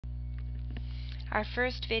Our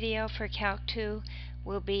first video for Calc 2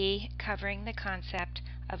 will be covering the concept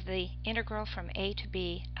of the integral from a to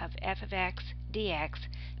b of f of x dx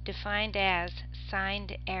defined as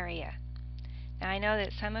signed area. Now I know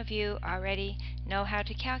that some of you already know how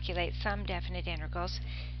to calculate some definite integrals,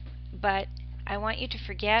 but I want you to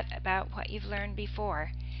forget about what you've learned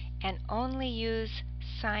before and only use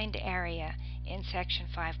signed area in section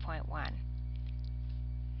 5.1.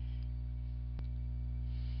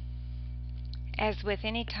 As with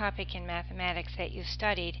any topic in mathematics that you've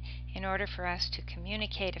studied, in order for us to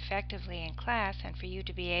communicate effectively in class and for you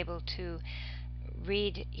to be able to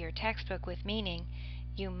read your textbook with meaning,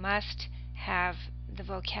 you must have the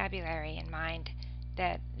vocabulary in mind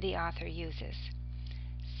that the author uses.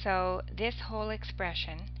 So this whole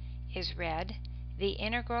expression is read, the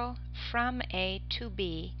integral from a to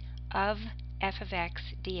b of f of x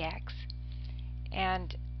dx.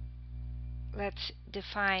 And let's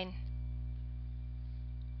define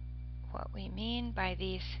what we mean by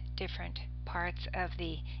these different parts of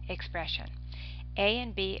the expression. A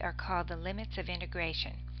and b are called the limits of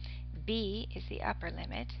integration. B is the upper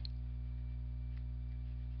limit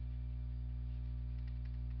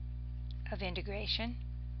of integration,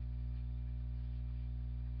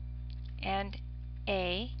 and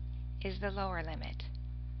a is the lower limit.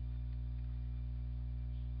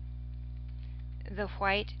 The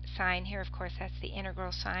white sign here, of course, that's the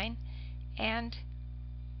integral sign, and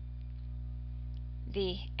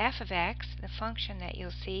the f of x, the function that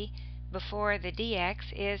you'll see before the dx,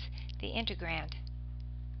 is the integrand.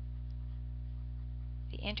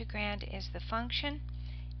 The integrand is the function,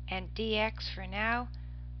 and dx for now,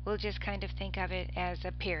 we'll just kind of think of it as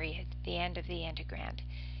a period, the end of the integrand.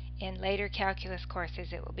 In later calculus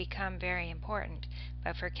courses it will become very important,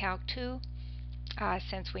 but for Calc 2,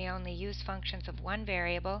 since we only use functions of one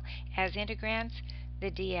variable as integrands,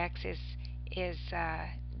 the dx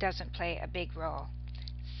doesn't play a big role.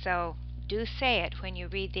 So do say it when you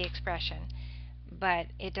read the expression, but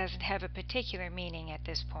it doesn't have a particular meaning at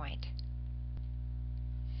this point.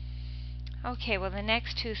 Okay, well, the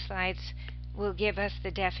next two slides will give us the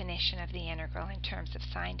definition of the integral in terms of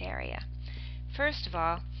signed area. First of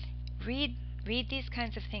all, read these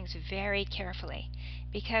kinds of things very carefully,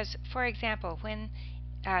 because, for example, when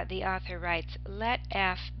the author writes, let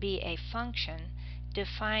f be a function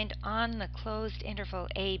defined on the closed interval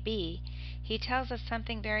ab, he tells us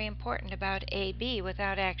something very important about ab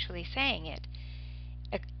without actually saying it.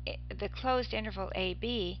 The closed interval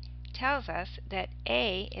ab tells us that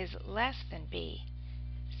a is less than b.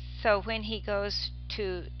 So when he goes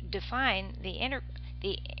to define the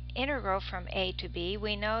integral from a to b,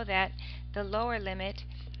 we know that the lower limit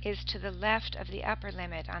is to the left of the upper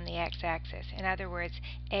limit on the x-axis. In other words,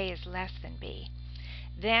 a is less than b.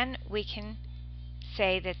 Then we can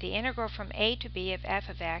say that the integral from a to b of f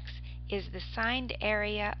of x is the signed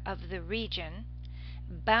area of the region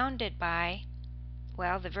bounded by,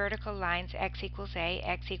 well, the vertical lines x equals a,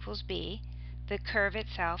 x equals b, the curve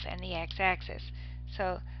itself, and the x-axis.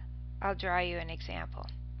 So I'll draw you an example.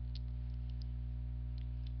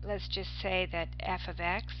 Let's just say that f of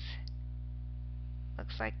x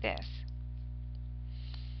looks like this.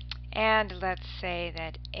 And let's say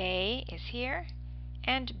that a is here,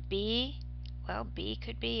 and b, well, b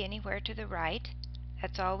could be anywhere to the right.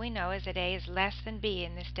 That's all we know, is that a is less than b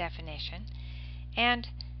in this definition. And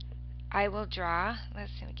I will draw,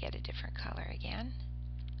 let's get a different color again.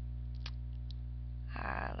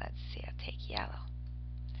 Let's see, I'll take yellow.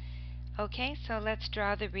 Okay, so let's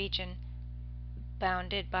draw the region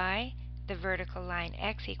bounded by the vertical line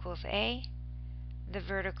x equals a, the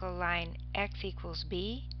vertical line x equals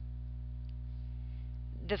b,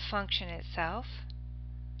 the function itself,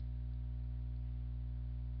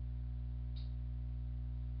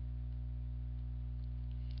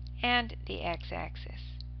 and the x-axis.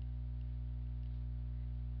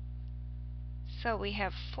 So we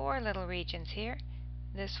have four little regions here.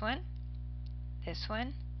 This one,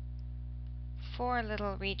 four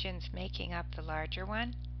little regions making up the larger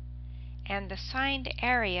one, and the signed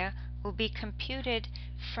area will be computed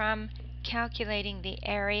from calculating the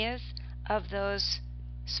areas of those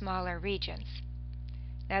smaller regions.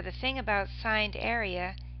 Now the thing about signed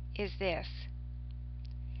area is this.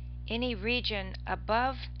 Any region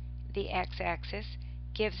above the x-axis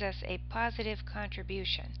gives us a positive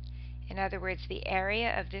contribution. In other words, the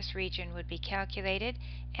area of this region would be calculated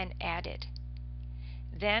and added.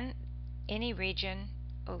 Then any region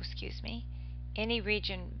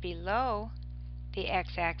below the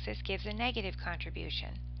x-axis gives a negative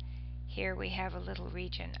contribution. Here we have a little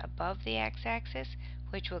region above the x-axis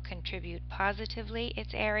which will contribute positively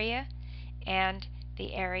its area, and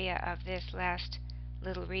the area of this last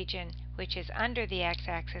little region, which is under the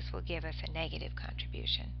x-axis, will give us a negative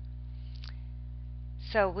contribution.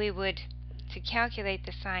 So we would, to calculate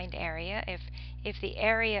the signed area, if the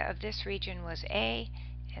area of this region was A,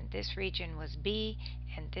 and this region was B,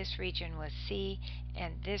 and this region was C,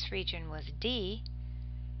 and this region was D,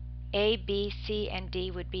 A, B, C, and D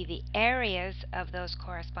would be the areas of those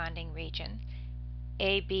corresponding regions.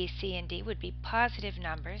 A, B, C, and D would be positive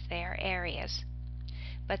numbers. They are areas.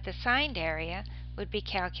 But the signed area would be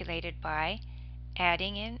calculated by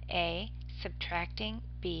adding in A, subtracting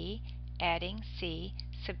B, adding C,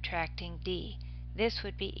 subtracting D. This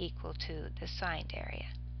would be equal to the signed area.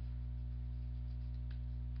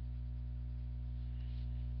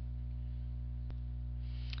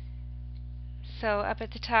 So up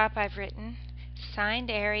at the top I've written, signed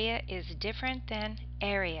area is different than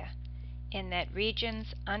area in that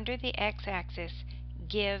regions under the x-axis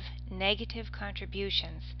give negative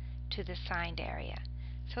contributions to the signed area.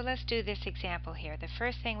 So let's do this example here. The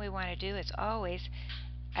first thing we want to do is always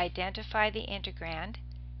identify the integrand.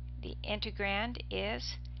 The integrand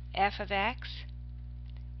is f of x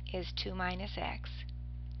is 2 minus x.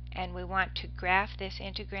 And we want to graph this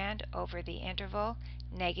integrand over the interval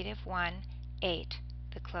 -1, 8,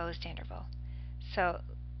 the closed interval. So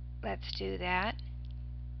let's do that.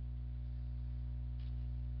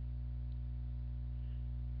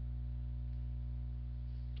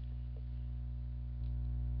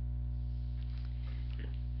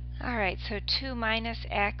 Alright, so 2 minus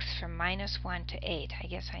x from -1 to 8. I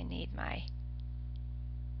guess I need my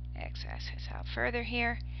x-axis out further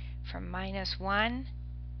here. From -1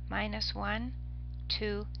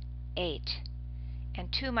 to 8.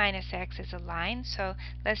 And 2 minus x is a line, so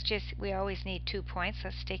we always need 2 points.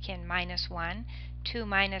 Let's stick in -1. 2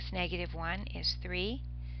 minus -1 is 3.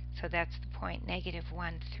 So that's the point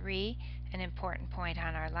 -1, 3, an important point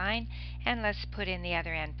on our line. And let's put in the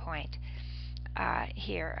other end point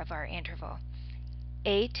here of our interval.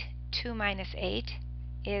 2 minus 8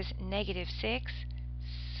 is -6.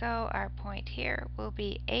 So our point here will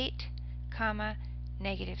be 8,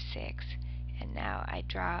 -6. And now I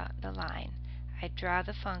draw the line. I draw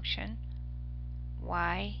the function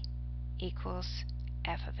y equals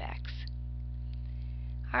f of x.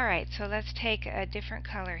 Alright, so let's take a different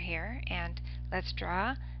color here and let's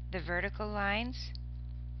draw the vertical lines.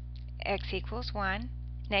 X equals 1,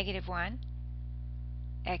 -1,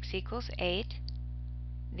 x equals 8,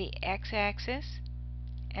 the x-axis,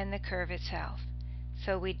 and the curve itself.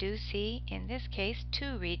 So we do see, in this case,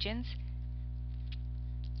 2 regions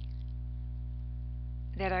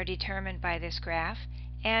that are determined by this graph,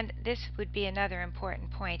 and this would be another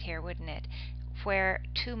important point here, wouldn't it? Where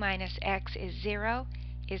 2 minus x is 0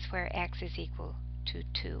 is where x is equal to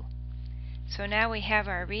 2. So now we have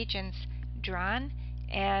our regions drawn,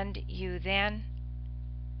 and you then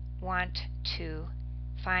want to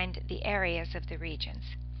find the areas of the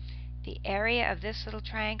regions. The area of this little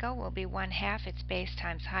triangle will be 1/2 its base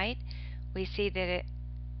times height. We see that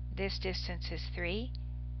this distance is 3,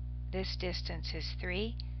 this distance is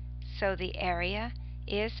 3, so the area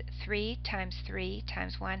is 3 times 3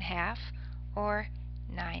 times 1/2, or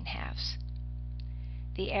 9/2.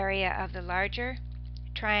 The area of the larger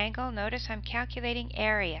triangle, notice I'm calculating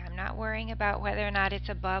area. I'm not worrying about whether or not it's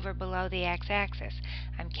above or below the x-axis.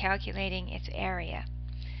 I'm calculating its area.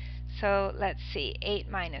 So let's see, 8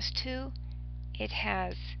 minus 2, it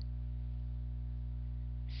has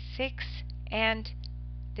 6, and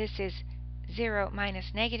this is 0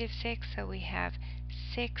 minus -6, so we have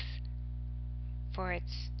 6 for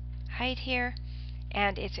its height here,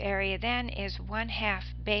 and its area then is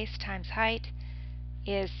 1/2 base times height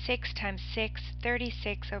is 6 times 6,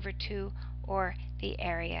 36 over 2, or the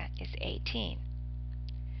area is 18.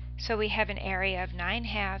 So we have an area of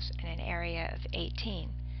 9/2 and an area of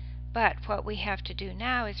 18. But what we have to do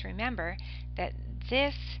now is remember that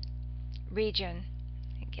this region,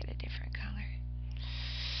 and get a different color,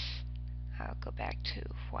 I'll go back to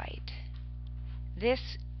white.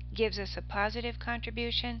 This gives us a positive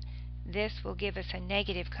contribution. This will give us a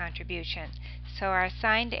negative contribution. So our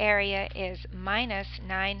assigned area is plus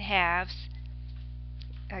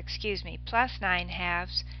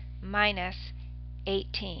 9/2 minus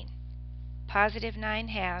 18. Positive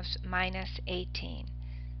 9/2 minus 18.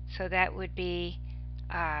 So that would be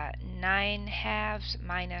 9/2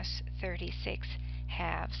 minus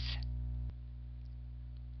 36/2,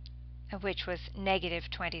 which was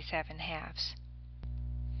 -27/2.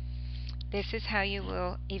 This is how you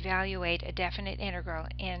will evaluate a definite integral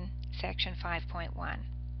in section 5.1.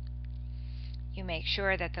 You make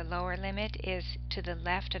sure that the lower limit is to the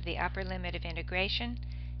left of the upper limit of integration.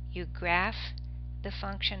 You graph the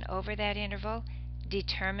function over that interval,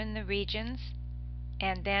 determine the regions,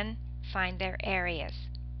 and then find their areas.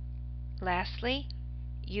 Lastly,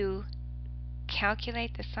 you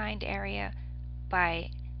calculate the signed area by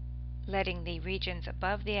letting the regions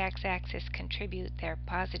above the x-axis contribute their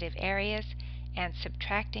positive areas and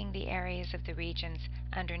subtracting the areas of the regions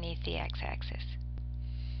underneath the x-axis.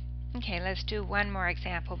 Okay, let's do one more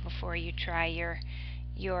example before you try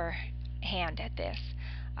your hand at this.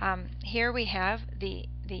 Here we have the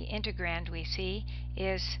integrand we see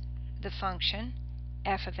is the function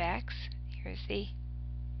f of x. Here's the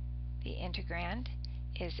integrand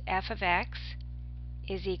is f of x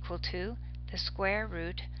is equal to the square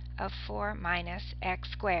root of 4 minus x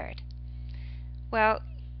squared. Well,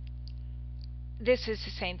 this is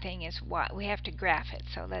the same thing as y. We have to graph it,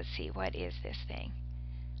 so let's see, what is this thing?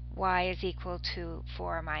 Y is equal to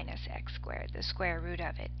 4 minus x squared, the square root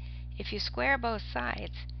of it. If you square both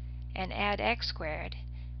sides and add x squared,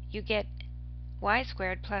 you get y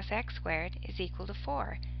squared plus x squared is equal to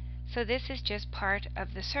 4. So this is just part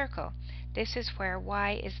of the circle. This is where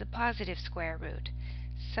y is the positive square root.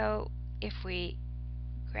 So if we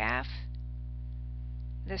graph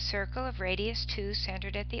the circle of radius 2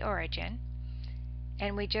 centered at the origin,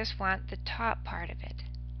 and we just want the top part of it,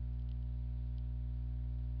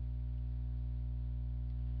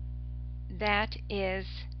 that is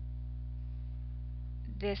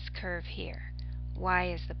this curve here. Y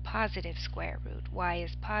is the positive square root. Y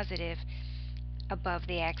is positive above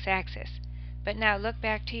the x-axis. But now look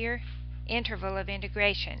back to your interval of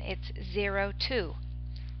integration. It's 0, 2.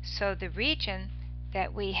 So the region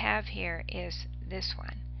that we have here is this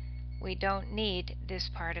one. We don't need this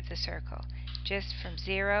part of the circle, just from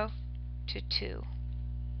 0 to 2.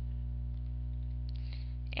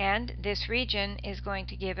 And this region is going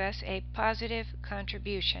to give us a positive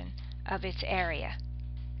contribution of its area.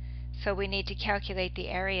 So we need to calculate the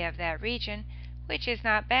area of that region, which is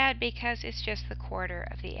not bad because it's just the quarter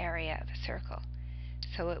of the area of a circle.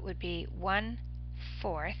 So it would be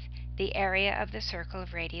 1/4 the area of the circle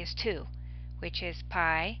of radius 2, which is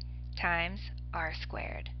pi times r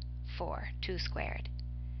squared, 4, 2 squared.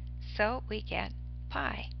 So we get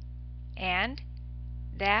pi. And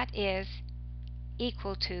that is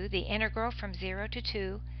equal to the integral from 0 to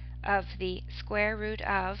 2 of the square root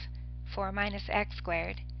of 4 minus x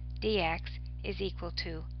squared dx is equal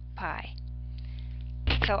to pi.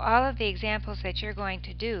 So all of the examples that you're going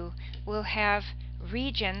to do will have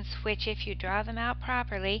regions which, if you draw them out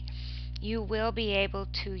properly, you will be able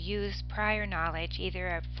to use prior knowledge, either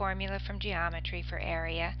a formula from geometry for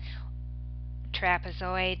area,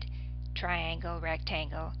 trapezoid, triangle,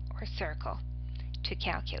 rectangle, or circle, to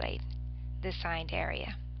calculate the signed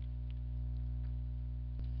area.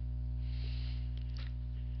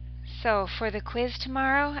 So for the quiz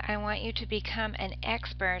tomorrow, I want you to become an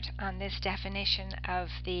expert on this definition of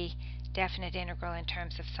the definite integral in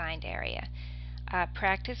terms of signed area.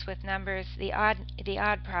 Practice with numbers, the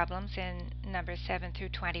odd problems in numbers 7 through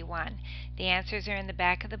 21. The answers are in the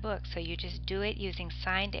back of the book, so you just do it using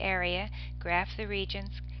signed area, graph the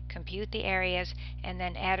regions, compute the areas, and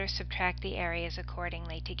then add or subtract the areas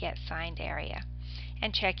accordingly to get signed area.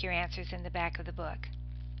 And check your answers in the back of the book.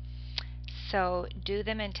 So do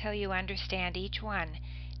them until you understand each one.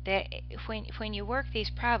 When you work these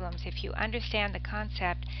problems, if you understand the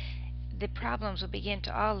concept, the problems will begin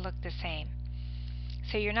to all look the same.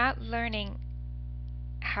 So you're not learning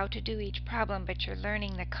how to do each problem, but you're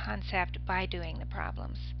learning the concept by doing the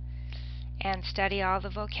problems. And study all the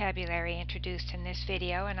vocabulary introduced in this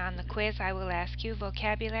video, and on the quiz I will ask you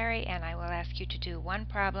vocabulary, and I will ask you to do one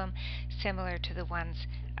problem similar to the ones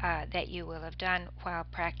that you will have done while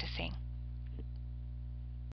practicing.